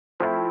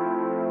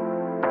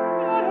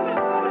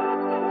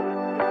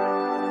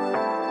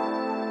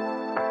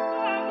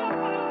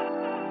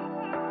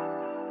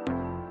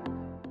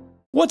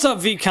What's up,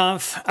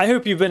 ViteConf? I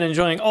hope you've been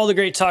enjoying all the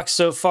great talks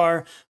so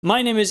far.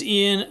 My name is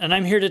Ian, and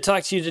I'm here to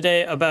talk to you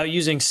today about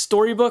using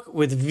Storybook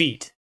with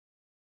Vite.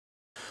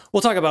 We'll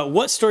talk about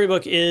what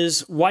Storybook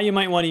is, why you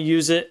might want to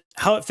use it,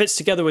 how it fits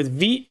together with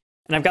Vite,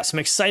 and I've got some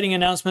exciting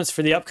announcements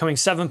for the upcoming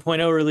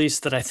 7.0 release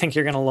that I think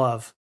you're going to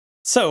love.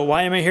 So,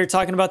 why am I here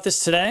talking about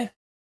this today?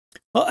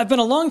 Well, I've been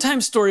a longtime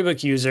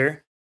Storybook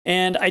user,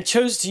 and I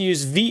chose to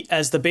use Vite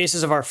as the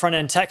basis of our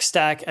front-end tech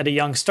stack at a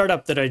young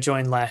startup that I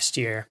joined last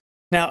year.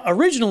 Now,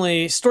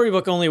 originally,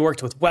 Storybook only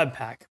worked with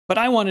Webpack, but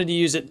I wanted to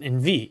use it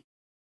in Vite.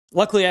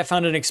 Luckily, I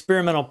found an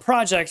experimental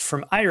project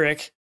from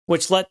Iric,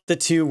 which let the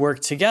two work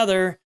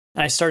together,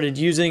 and I started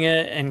using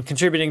it and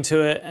contributing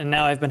to it, and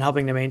now I've been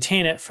helping to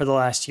maintain it for the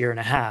last year and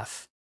a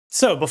half.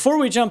 So before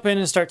we jump in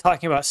and start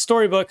talking about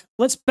Storybook,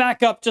 let's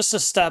back up just a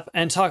step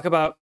and talk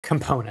about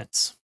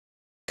components.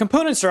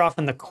 Components are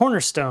often the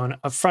cornerstone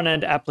of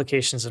front-end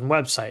applications and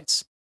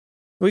websites.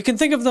 We can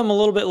think of them a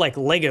little bit like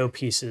Lego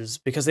pieces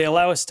because they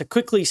allow us to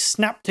quickly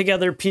snap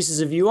together pieces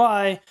of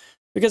UI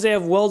because they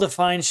have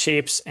well-defined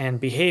shapes and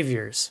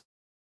behaviors.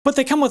 But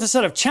they come with a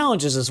set of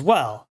challenges as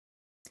well,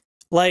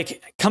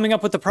 like coming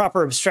up with the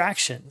proper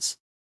abstractions.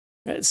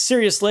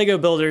 Serious Lego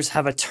builders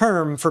have a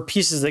term for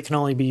pieces that can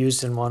only be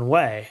used in one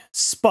way,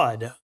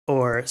 SPUD,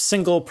 or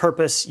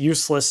single-purpose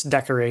useless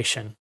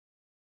decoration.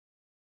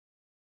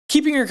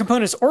 Keeping your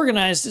components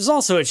organized is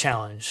also a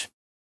challenge.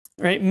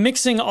 Right?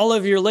 Mixing all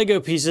of your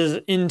Lego pieces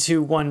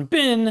into one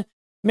bin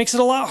makes it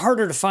a lot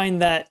harder to find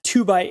that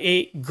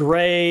 2x8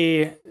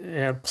 gray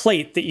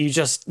plate that you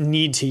just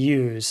need to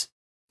use.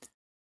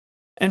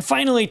 And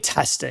finally,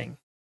 testing.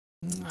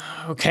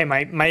 Okay,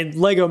 my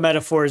Lego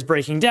metaphor is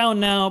breaking down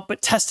now,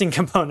 but testing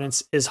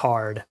components is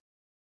hard.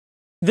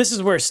 This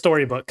is where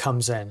Storybook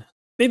comes in.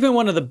 They've been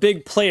one of the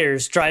big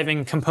players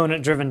driving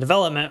component-driven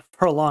development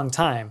for a long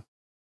time.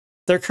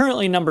 They're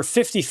currently number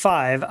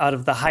 55 out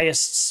of the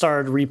highest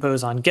starred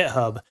repos on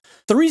GitHub.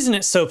 The reason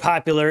it's so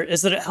popular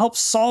is that it helps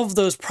solve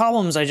those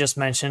problems I just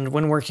mentioned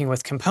when working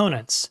with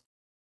components.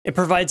 It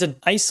provides an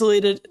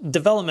isolated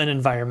development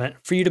environment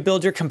for you to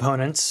build your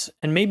components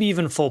and maybe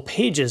even full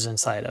pages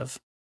inside of.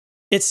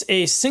 It's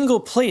a single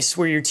place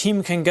where your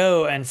team can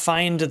go and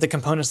find the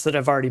components that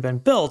have already been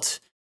built,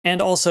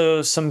 and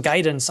also some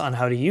guidance on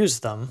how to use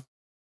them.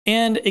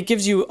 And it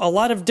gives you a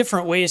lot of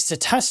different ways to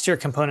test your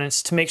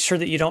components to make sure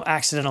that you don't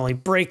accidentally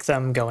break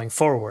them going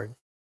forward.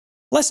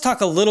 Let's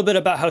talk a little bit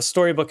about how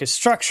Storybook is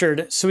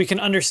structured so we can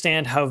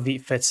understand how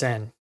Vite fits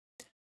in.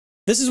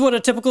 This is what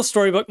a typical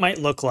Storybook might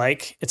look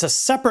like. It's a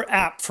separate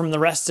app from the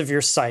rest of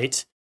your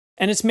site,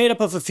 and it's made up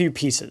of a few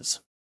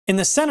pieces. In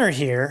the center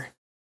here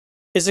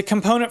is a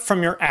component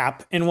from your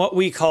app in what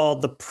we call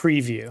the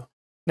preview.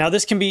 Now,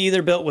 this can be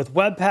either built with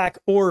Webpack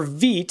or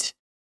Vite.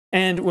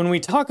 And when we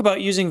talk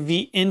about using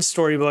Vite in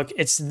Storybook,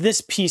 it's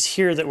this piece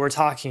here that we're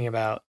talking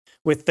about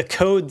with the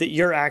code that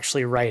you're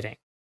actually writing.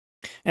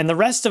 And the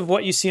rest of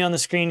what you see on the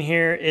screen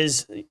here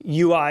is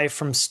UI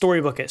from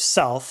Storybook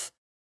itself.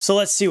 So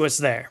let's see what's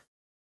there.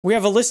 We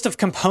have a list of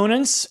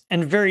components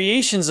and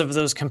variations of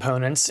those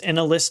components in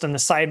a list in the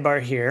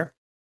sidebar here.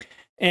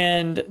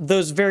 And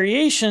those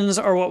variations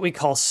are what we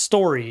call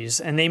stories.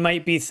 And they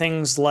might be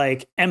things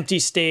like empty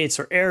states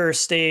or error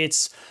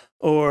states,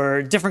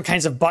 or different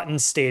kinds of button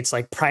states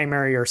like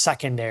primary or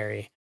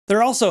secondary. There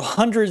are also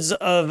hundreds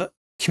of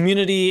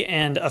community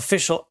and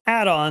official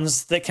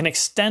add-ons that can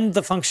extend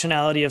the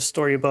functionality of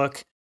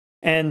Storybook,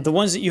 and the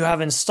ones that you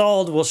have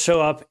installed will show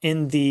up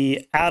in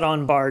the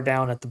add-on bar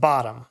down at the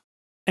bottom.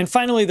 And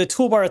finally, the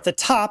toolbar at the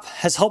top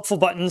has helpful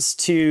buttons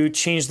to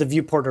change the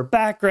viewport or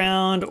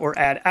background, or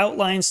add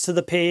outlines to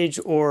the page,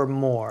 or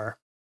more.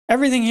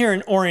 Everything here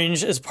in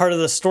orange is part of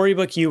the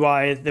Storybook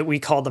UI that we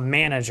call the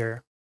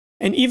manager.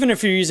 And even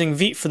if you're using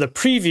Vite for the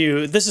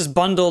preview, this is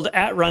bundled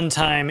at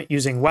runtime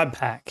using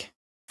Webpack.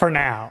 For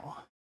now.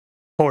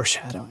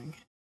 Foreshadowing.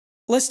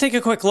 Let's take a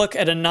quick look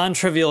at a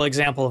non-trivial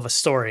example of a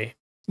story.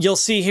 You'll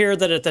see here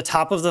that at the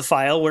top of the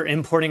file, we're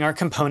importing our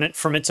component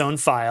from its own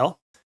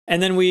file.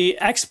 And then we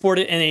export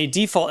it in a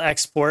default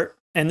export,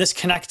 and this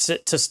connects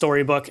it to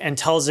Storybook and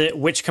tells it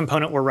which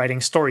component we're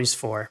writing stories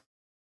for.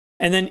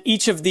 And then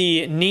each of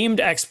the named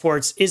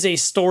exports is a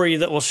story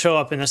that will show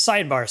up in the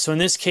sidebar. So in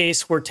this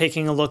case, we're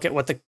taking a look at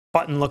what the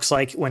button looks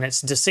like when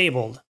it's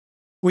disabled.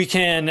 We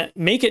can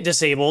make it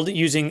disabled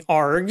using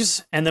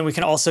args, and then we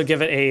can also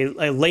give it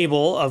a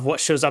label of what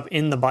shows up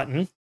in the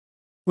button.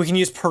 We can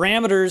use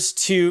parameters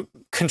to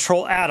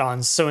control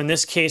add-ons. So in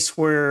this case,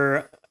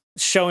 we're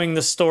showing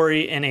the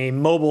story in a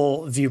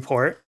mobile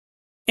viewport.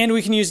 And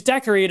we can use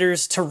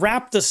decorators to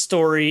wrap the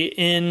story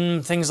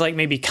in things like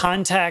maybe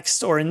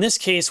context, or in this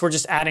case, we're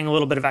just adding a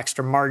little bit of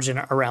extra margin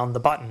around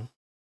the button.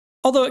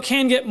 Although it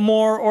can get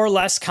more or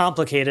less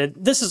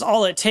complicated, this is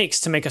all it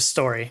takes to make a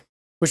story.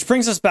 Which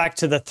brings us back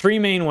to the three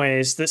main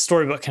ways that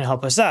Storybook can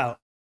help us out,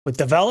 with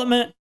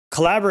development,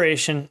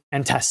 collaboration,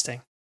 and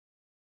testing.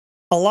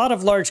 A lot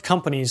of large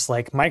companies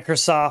like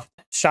Microsoft,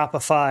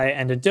 Shopify,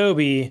 and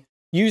Adobe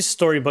use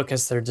Storybook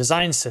as their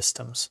design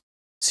systems.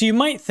 So you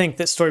might think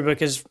that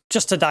Storybook is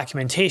just a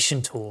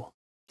documentation tool.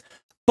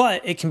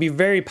 but it can be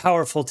very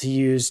powerful to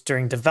use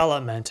during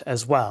development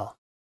as well.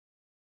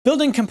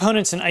 Building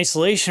components in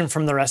isolation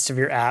from the rest of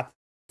your app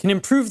can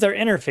improve their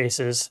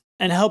interfaces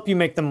and help you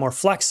make them more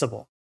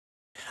flexible.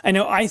 I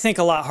know I think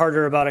a lot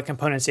harder about a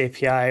components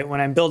API when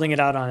I'm building it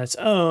out on its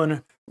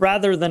own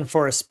rather than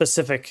for a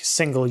specific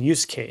single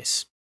use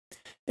case.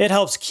 It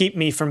helps keep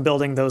me from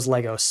building those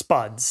Lego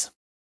spuds.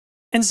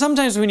 And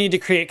sometimes we need to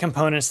create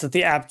components that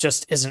the app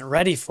just isn't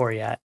ready for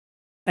yet.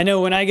 I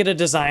know when I get a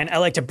design, I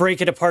like to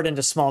break it apart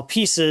into small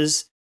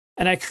pieces,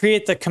 and I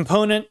create the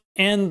component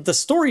and the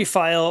story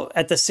file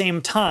at the same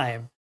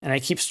time. And I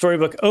keep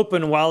Storybook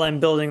open while I'm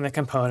building the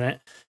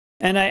component.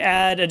 And I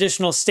add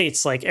additional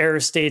states like error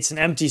states and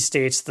empty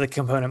states that the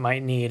component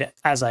might need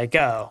as I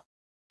go.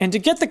 And to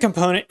get the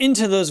component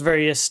into those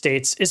various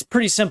states is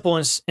pretty simple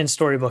in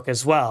Storybook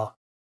as well.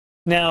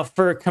 Now,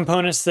 for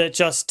components that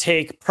just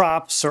take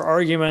props or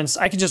arguments,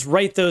 I can just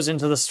write those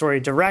into the story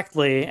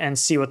directly and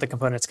see what the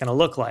component's going to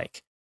look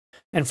like.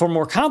 And for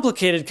more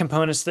complicated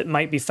components that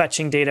might be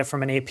fetching data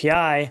from an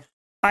API,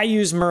 I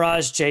use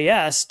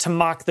Mirage.js to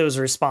mock those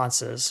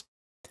responses.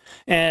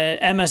 And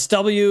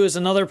MSW is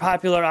another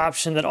popular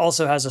option that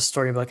also has a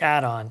Storybook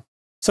add-on.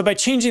 So by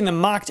changing the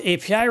mocked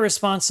API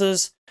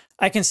responses,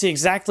 I can see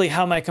exactly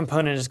how my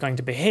component is going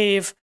to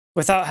behave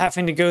without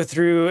having to go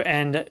through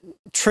and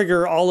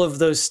trigger all of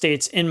those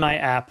states in my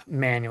app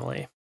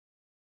manually.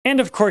 And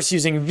of course,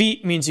 using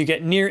Vite means you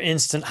get near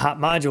instant hot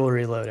module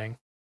reloading.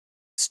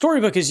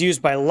 Storybook is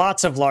used by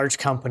lots of large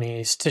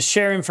companies to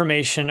share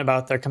information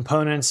about their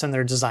components and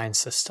their design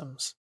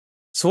systems.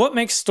 So what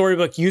makes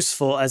Storybook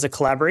useful as a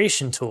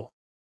collaboration tool?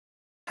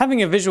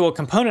 Having a visual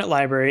component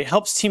library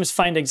helps teams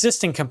find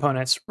existing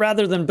components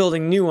rather than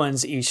building new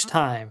ones each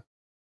time.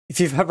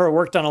 If you've ever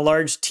worked on a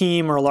large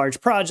team or a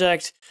large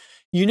project,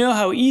 you know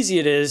how easy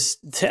it is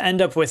to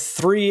end up with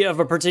 3 of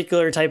a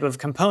particular type of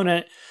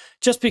component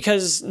just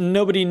because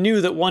nobody knew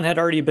that one had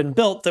already been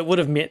built that would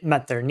have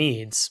met their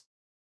needs.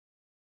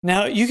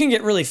 Now, you can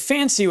get really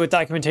fancy with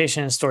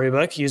documentation in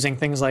Storybook using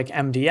things like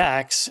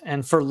MDX,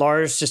 and for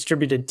large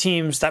distributed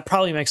teams, that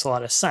probably makes a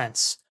lot of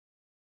sense.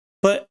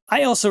 But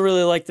I also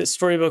really like that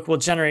Storybook will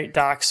generate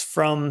docs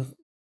from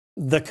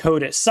the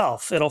code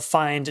itself. It'll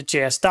find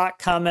JS doc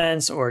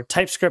comments or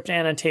TypeScript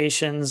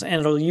annotations, and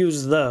it'll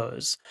use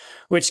those,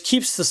 which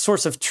keeps the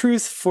source of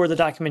truth for the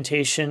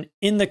documentation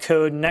in the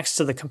code next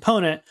to the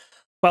component,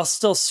 while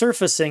still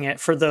surfacing it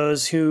for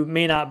those who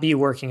may not be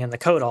working in the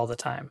code all the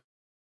time.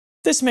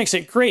 This makes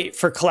it great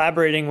for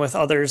collaborating with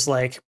others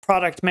like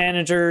product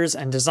managers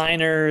and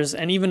designers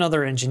and even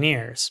other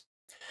engineers.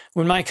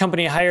 When my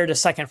company hired a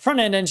second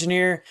front-end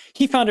engineer,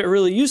 he found it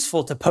really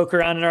useful to poke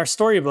around in our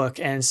Storybook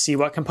and see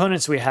what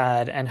components we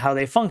had and how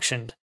they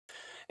functioned.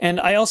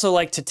 And I also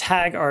like to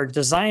tag our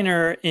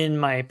designer in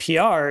my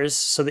PRs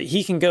so that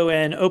he can go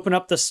in, open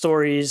up the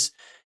stories,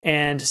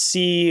 and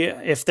see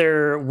if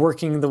they're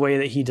working the way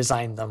that he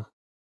designed them.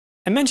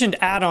 I mentioned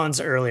add-ons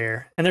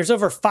earlier, and there's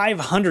over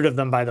 500 of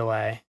them, by the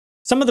way.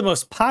 Some of the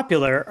most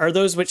popular are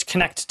those which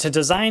connect to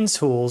design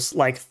tools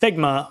like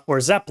Figma or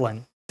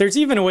Zeppelin. There's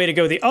even a way to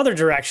go the other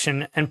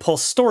direction and pull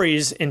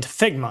stories into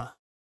Figma.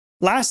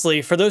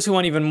 Lastly, for those who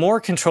want even more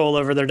control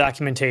over their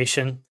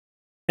documentation,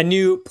 a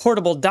new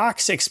portable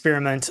docs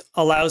experiment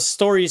allows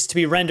stories to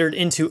be rendered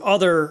into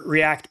other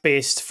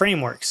React-based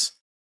frameworks,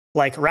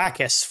 like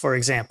Rakkus, for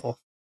example.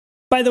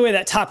 By the way,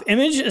 that top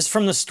image is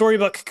from the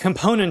Storybook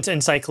Component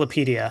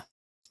Encyclopedia.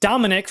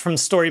 Dominic from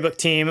Storybook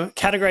team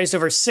categorized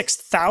over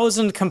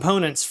 6,000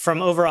 components from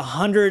over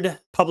 100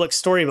 public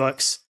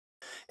storybooks,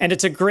 and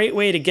it's a great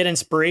way to get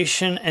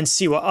inspiration and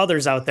see what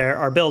others out there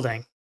are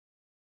building.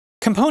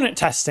 Component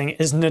testing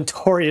is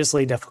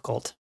notoriously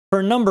difficult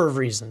for a number of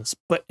reasons,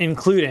 but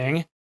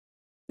including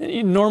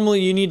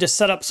normally you need to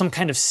set up some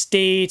kind of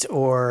state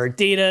or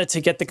data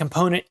to get the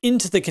component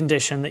into the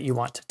condition that you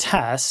want to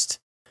test.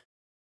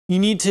 You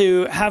need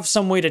to have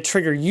some way to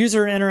trigger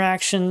user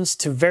interactions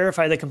to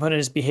verify the component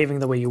is behaving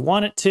the way you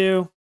want it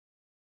to.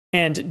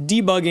 And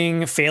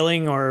debugging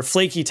failing or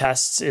flaky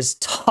tests is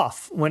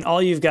tough when all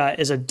you've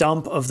got is a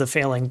dump of the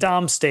failing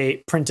DOM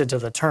state printed to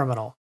the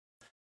terminal.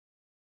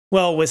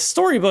 Well, with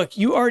Storybook,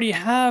 you already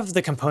have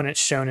the components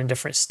shown in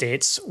different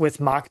states with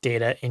mock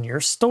data in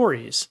your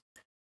stories.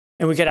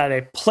 And we could add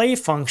a play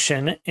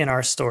function in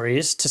our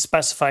stories to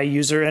specify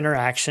user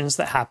interactions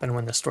that happen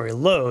when the story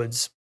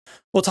loads.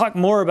 We'll talk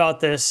more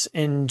about this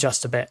in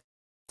just a bit.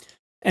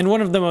 And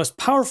one of the most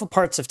powerful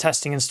parts of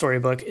testing in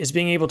Storybook is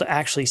being able to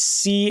actually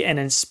see and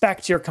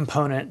inspect your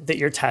component that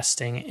you're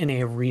testing in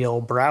a real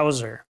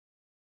browser.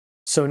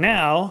 So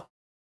now,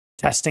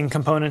 testing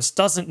components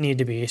doesn't need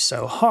to be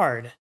so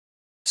hard.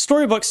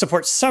 Storybook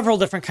supports several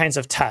different kinds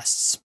of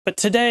tests, but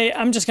today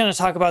I'm just going to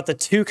talk about the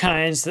 2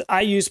 kinds that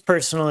I use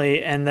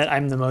personally and that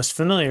I'm the most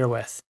familiar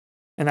with.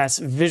 And that's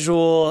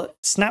visual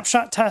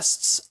snapshot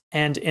tests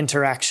and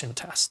interaction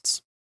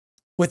tests.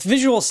 With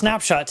visual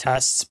snapshot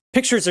tests,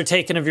 pictures are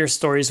taken of your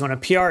stories when a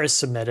PR is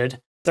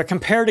submitted, they're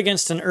compared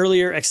against an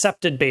earlier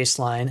accepted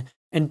baseline,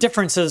 and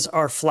differences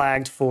are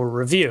flagged for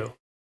review.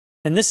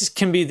 And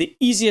can be the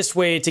easiest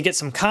way to get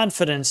some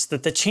confidence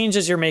that the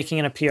changes you're making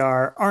in a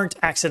PR aren't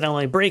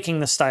accidentally breaking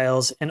the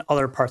styles in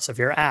other parts of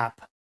your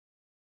app.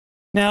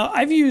 Now,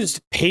 I've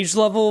used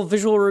page-level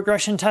visual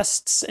regression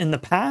tests in the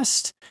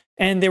past,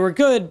 and they were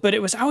good, but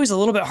it was always a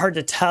little bit hard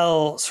to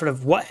tell sort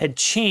of what had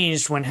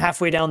changed when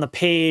halfway down the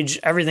page,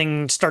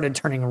 everything started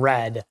turning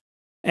red.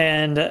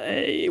 And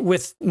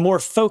with more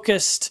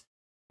focused,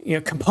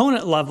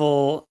 component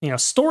level,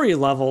 story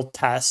level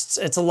tests,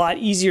 it's a lot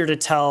easier to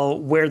tell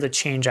where the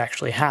change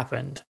actually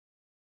happened.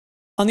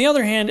 On the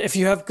other hand, if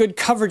you have good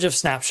coverage of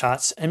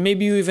snapshots, and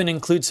maybe you even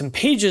include some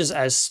pages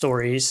as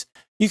stories,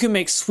 you can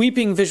make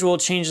sweeping visual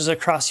changes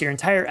across your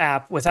entire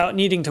app without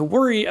needing to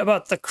worry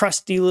about the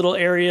crusty little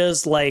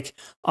areas like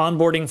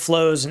onboarding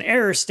flows and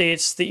error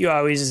states that you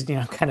always,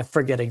 kind of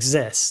forget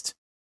exist.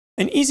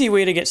 An easy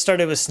way to get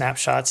started with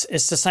snapshots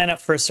is to sign up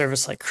for a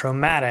service like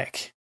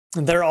Chromatic.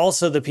 They're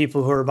also the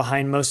people who are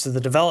behind most of the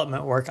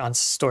development work on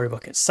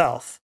Storybook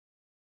itself.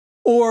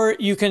 Or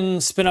you can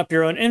spin up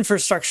your own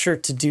infrastructure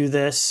to do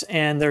this,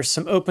 and there's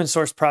some open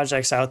source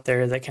projects out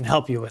there that can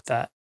help you with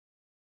that.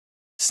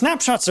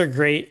 Snapshots are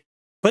great,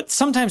 but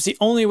sometimes the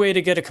only way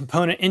to get a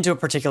component into a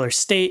particular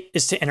state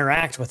is to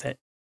interact with it.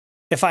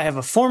 If I have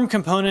a form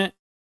component,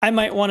 I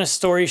might want a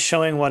story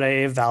showing what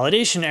a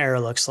validation error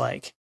looks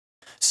like.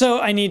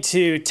 So I need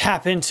to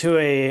tap into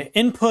an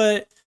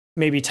input,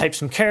 maybe type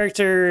some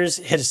characters,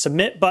 hit a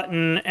submit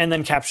button, and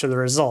then capture the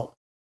result.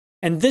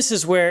 And this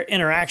is where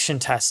interaction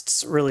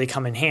tests really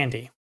come in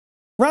handy.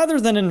 Rather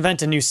than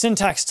invent a new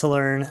syntax to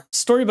learn,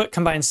 Storybook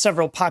combines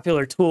several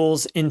popular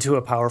tools into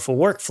a powerful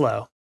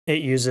workflow.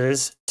 It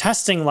uses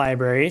testing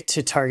library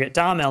to target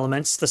DOM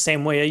elements the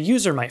same way a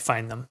user might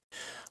find them,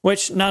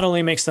 which not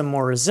only makes them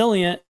more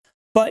resilient,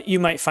 but you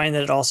might find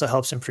that it also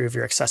helps improve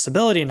your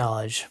accessibility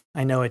knowledge.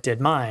 I know it did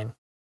mine.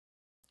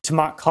 To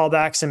mock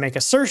callbacks and make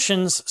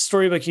assertions,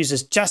 Storybook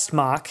uses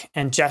JestMock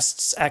and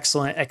Jest's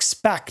excellent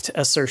expect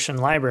assertion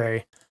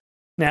library.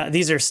 Now,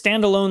 these are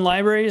standalone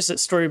libraries that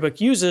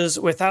Storybook uses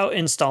without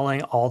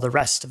installing all the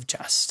rest of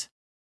Jest.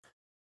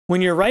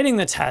 When you're writing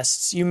the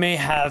tests, you may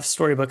have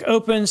Storybook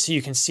open so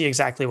you can see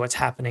exactly what's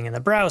happening in the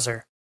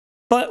browser.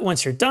 But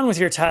once you're done with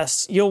your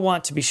tests, you'll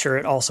want to be sure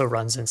it also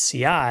runs in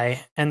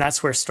CI, and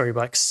that's where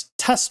Storybook's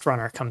test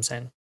runner comes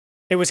in.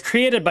 It was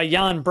created by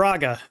Jan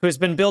Braga, who has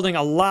been building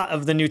a lot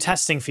of the new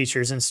testing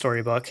features in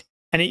Storybook,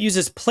 and it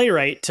uses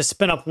Playwright to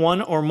spin up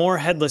one or more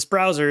headless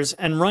browsers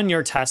and run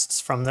your tests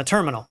from the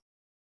terminal.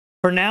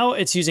 For now,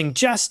 it's using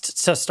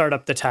Jest to start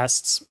up the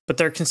tests, but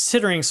they're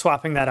considering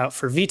swapping that out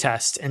for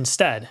Vitest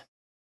instead.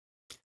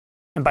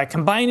 And by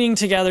combining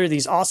together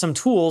these awesome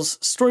tools,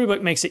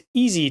 Storybook makes it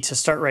easy to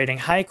start writing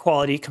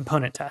high-quality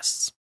component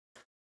tests.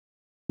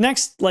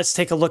 Next, let's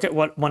take a look at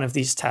what one of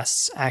these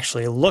tests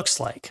actually looks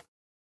like.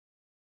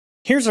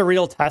 Here's a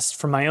real test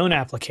from my own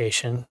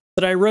application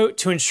that I wrote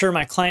to ensure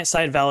my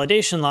client-side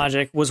validation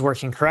logic was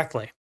working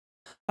correctly.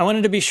 I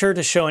wanted to be sure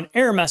to show an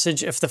error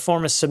message if the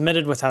form is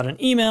submitted without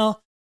an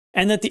email,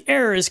 and that the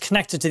error is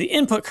connected to the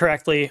input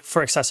correctly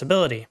for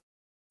accessibility.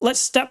 Let's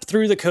step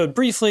through the code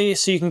briefly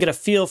so you can get a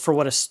feel for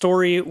what a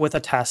story with a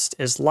test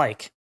is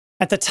like.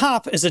 At the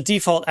top is a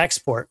default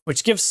export,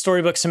 which gives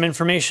Storybook some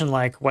information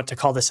like what to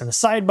call this in the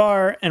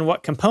sidebar and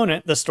what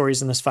component the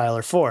stories in this file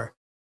are for.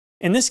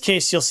 In this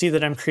case, you'll see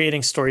that I'm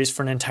creating stories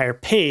for an entire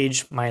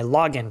page, my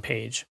login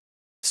page.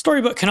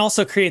 Storybook can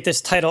also create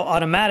this title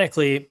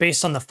automatically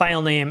based on the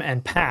file name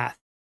and path.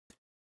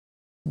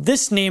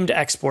 This named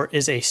export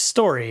is a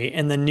story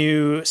in the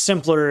new,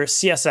 simpler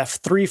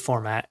CSF3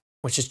 format,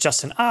 which is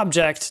just an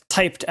object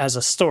typed as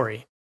a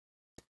story.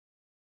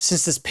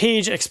 Since this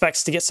page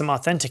expects to get some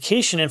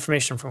authentication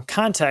information from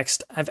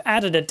context, I've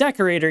added a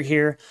decorator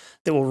here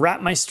that will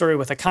wrap my story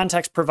with a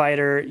context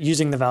provider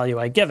using the value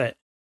I give it.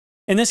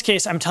 In this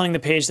case, I'm telling the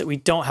page that we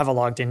don't have a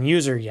logged in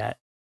user yet.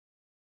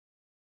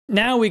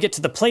 Now we get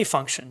to the play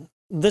function.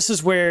 This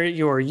is where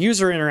your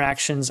user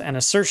interactions and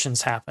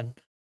assertions happen.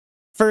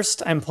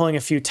 First, I'm pulling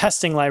a few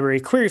testing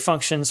library query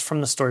functions from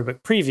the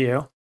Storybook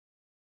preview.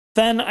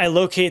 Then I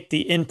locate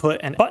the input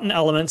and button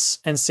elements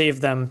and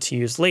save them to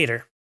use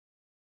later.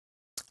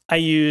 I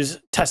use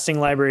testing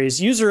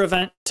library's user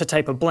event to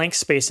type a blank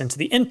space into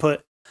the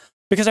input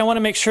because I want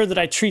to make sure that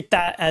I treat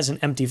that as an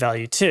empty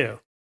value too.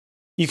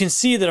 You can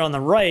see that on the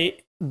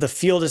right, the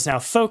field is now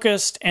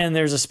focused and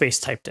there's a space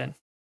typed in.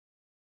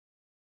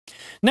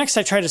 Next,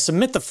 I try to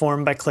submit the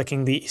form by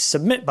clicking the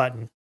Submit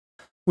button.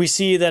 We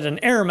see that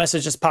an error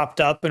message has popped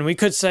up, and we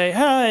could say,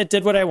 it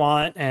did what I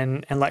want,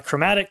 and let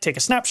Chromatic take a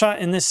snapshot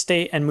in this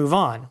state and move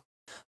on.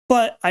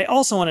 But I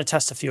also want to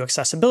test a few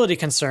accessibility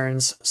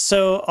concerns,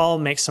 so I'll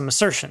make some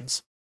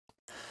assertions.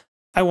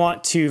 I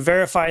want to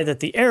verify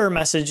that the error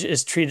message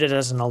is treated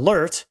as an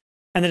alert,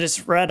 and that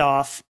it's read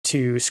off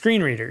to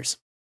screen readers.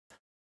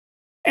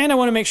 And I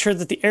want to make sure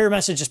that the error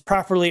message is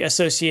properly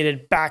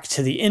associated back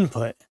to the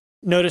input.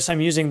 Notice I'm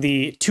using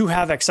the to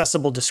have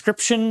accessible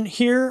description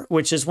here,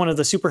 which is one of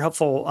the super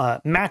helpful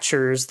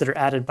matchers that are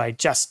added by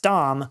Jest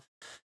DOM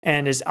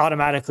and is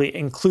automatically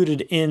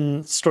included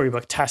in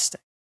Storybook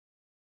testing.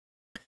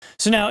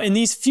 So now in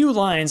these few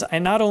lines, I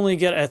not only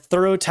get a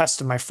thorough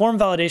test of my form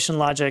validation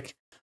logic,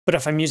 but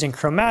if I'm using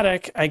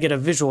Chromatic, I get a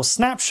visual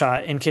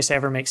snapshot in case I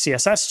ever make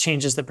CSS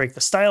changes that break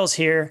the styles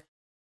here,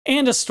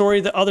 and a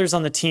story that others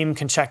on the team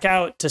can check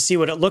out to see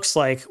what it looks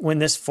like when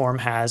this form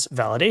has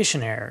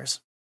validation errors.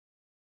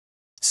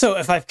 So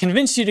if I've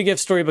convinced you to give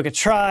Storybook a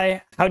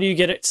try, how do you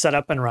get it set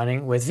up and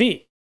running with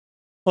Vite?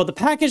 Well, the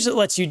package that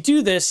lets you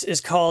do this is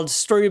called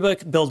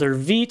Storybook Builder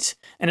Vite,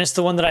 and it's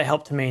the one that I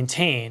help to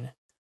maintain.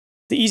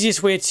 The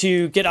easiest way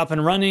to get up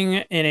and running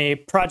in a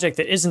project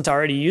that isn't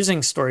already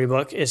using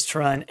Storybook is to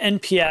run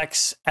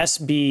npx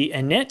sb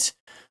init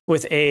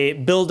with a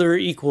builder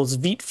equals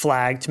Vite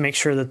flag to make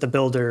sure that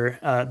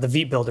the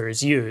Vite builder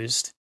is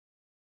used.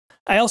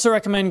 I also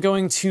recommend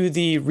going to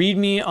the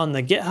README on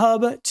the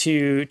GitHub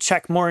to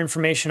check more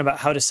information about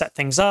how to set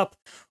things up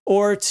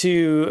or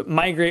to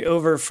migrate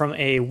over from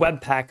a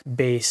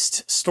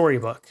Webpack-based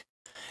Storybook.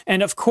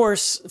 And of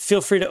course,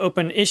 feel free to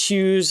open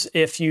issues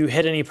if you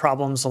hit any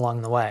problems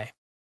along the way.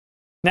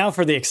 Now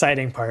for the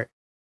exciting part.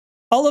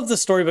 All of the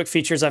Storybook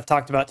features I've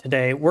talked about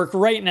today work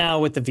right now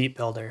with the Vite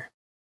builder.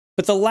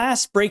 But the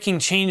last breaking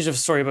change of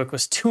Storybook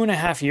was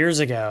 2.5 years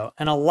ago,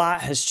 and a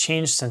lot has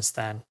changed since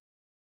then.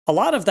 A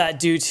lot of that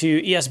due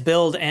to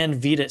ESBuild and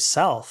Vite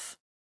itself.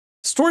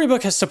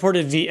 Storybook has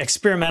supported Vite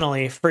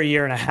experimentally for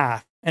 1.5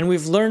 years, and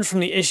we've learned from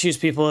the issues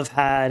people have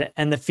had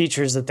and the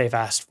features that they've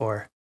asked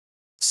for.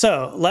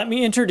 So let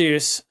me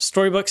introduce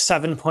Storybook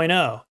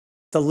 7.0,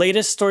 the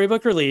latest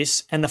Storybook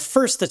release and the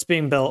first that's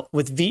being built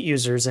with Vite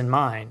users in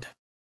mind.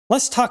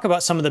 Let's talk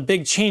about some of the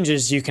big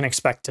changes you can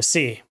expect to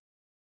see.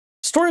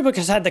 Storybook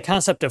has had the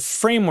concept of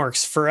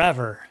frameworks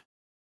forever,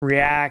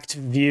 React,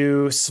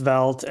 Vue,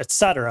 Svelte,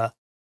 etc.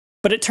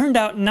 But it turned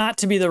out not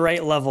to be the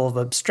right level of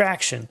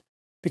abstraction,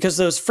 because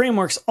those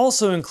frameworks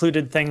also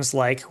included things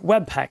like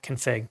Webpack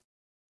config.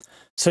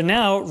 So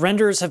now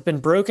renderers have been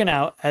broken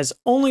out as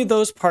only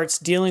those parts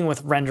dealing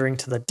with rendering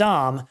to the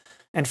DOM,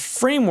 and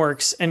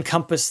frameworks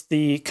encompass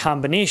the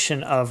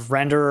combination of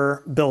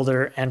renderer,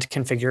 builder, and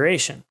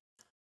configuration.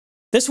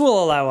 This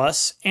will allow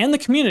us and the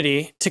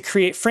community to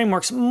create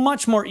frameworks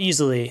much more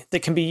easily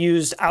that can be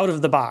used out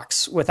of the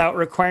box without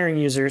requiring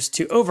users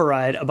to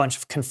override a bunch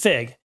of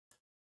config.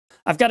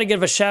 I've got to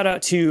give a shout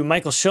out to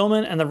Michael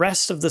Schulman and the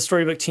rest of the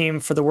Storybook team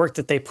for the work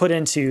that they put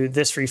into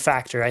this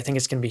refactor. I think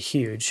it's going to be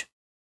huge.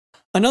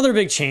 Another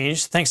big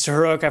change, thanks to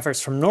heroic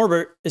efforts from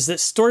Norbert, is that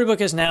Storybook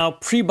is now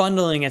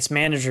pre-bundling its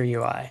manager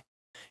UI.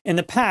 In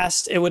the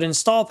past, it would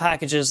install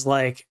packages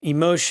like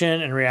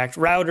Emotion and React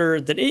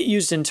Router that it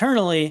used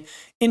internally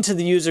into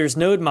the user's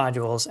node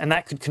modules, and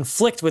that could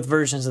conflict with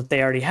versions that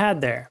they already had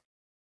there.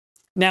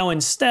 Now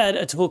instead,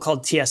 a tool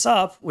called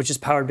TSUp, which is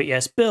powered by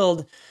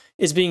ESBuild,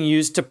 is being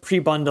used to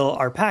pre-bundle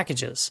our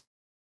packages.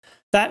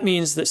 That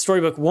means that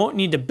Storybook won't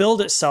need to build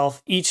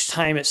itself each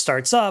time it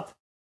starts up,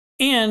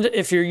 and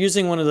if you're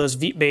using one of those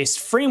Vite-based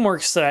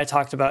frameworks that I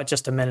talked about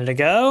just a minute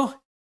ago,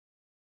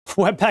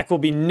 Webpack will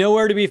be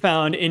nowhere to be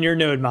found in your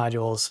node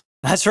modules.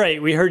 That's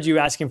right, we heard you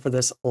asking for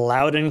this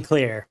loud and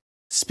clear.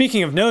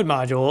 Speaking of node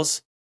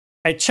modules,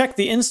 I checked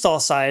the install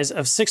size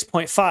of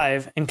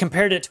 6.5 and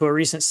compared it to a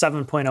recent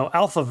 7.0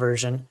 alpha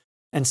version,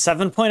 and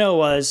 7.0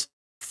 was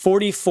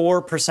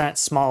 44%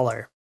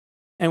 smaller.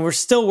 And we're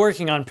still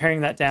working on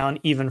paring that down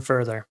even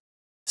further.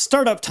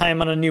 Startup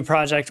time on a new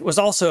project was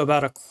also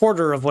about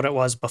 1/4 of what it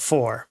was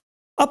before.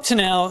 Up to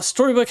now,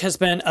 Storybook has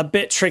been a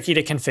bit tricky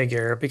to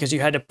configure because you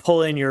had to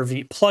pull in your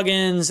Vite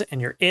plugins and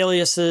your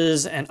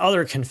aliases and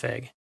other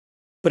config.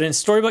 But in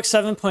Storybook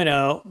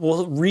 7.0,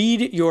 we'll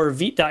read your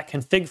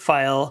vite.config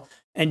file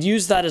and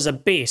use that as a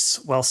base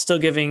while still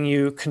giving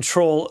you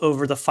control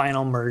over the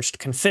final merged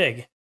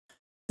config.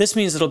 This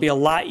means it'll be a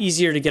lot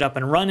easier to get up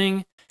and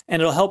running,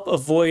 and it'll help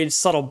avoid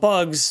subtle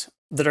bugs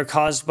that are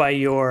caused by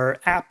your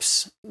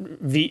app's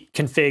Vite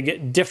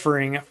config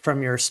differing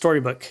from your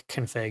Storybook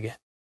config.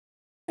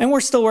 And we're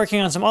still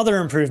working on some other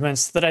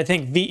improvements that I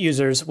think Vite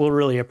users will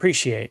really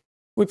appreciate.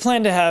 We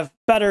plan to have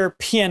better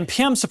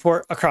PNPM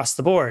support across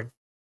the board.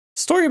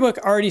 Storybook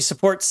already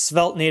supports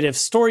Svelte native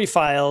story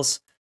files,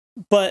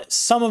 but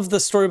some of the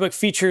Storybook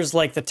features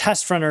like the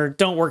test runner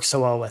don't work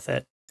so well with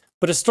it.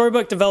 But a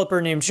Storybook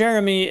developer named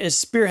Jeremy is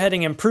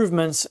spearheading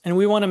improvements, and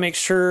we want to make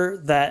sure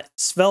that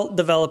Svelte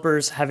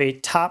developers have a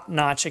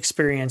top-notch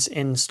experience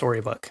in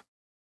Storybook.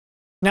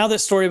 Now that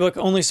Storybook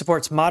only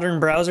supports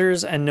modern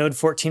browsers and Node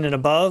 14 and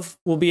above,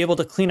 we'll be able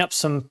to clean up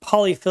some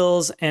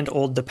polyfills and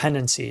old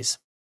dependencies.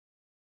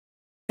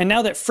 And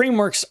now that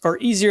frameworks are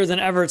easier than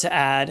ever to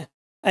add,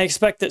 I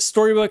expect that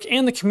Storybook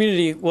and the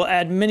community will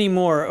add many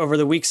more over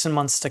the weeks and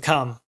months to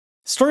come.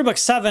 Storybook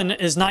 7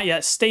 is not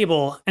yet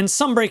stable, and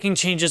some breaking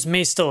changes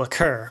may still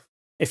occur.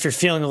 If you're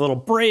feeling a little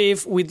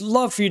brave, we'd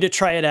love for you to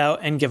try it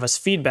out and give us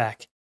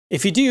feedback.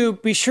 If you do,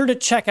 be sure to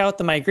check out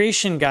the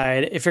migration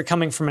guide if you're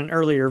coming from an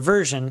earlier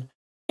version.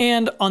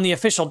 And on the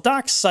official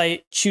docs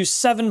site, choose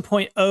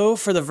 7.0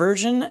 for the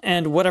version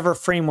and whatever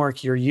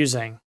framework you're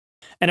using.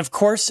 And of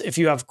course, if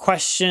you have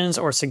questions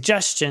or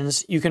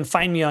suggestions, you can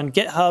find me on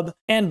GitHub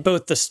and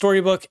both the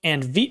Storybook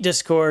and Vite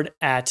Discord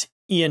at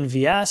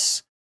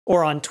IanVS,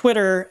 or on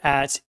Twitter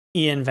at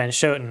Ian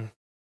VanSchooten.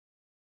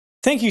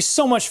 Thank you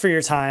so much for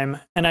your time,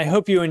 and I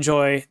hope you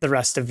enjoy the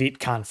rest of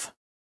ViteConf.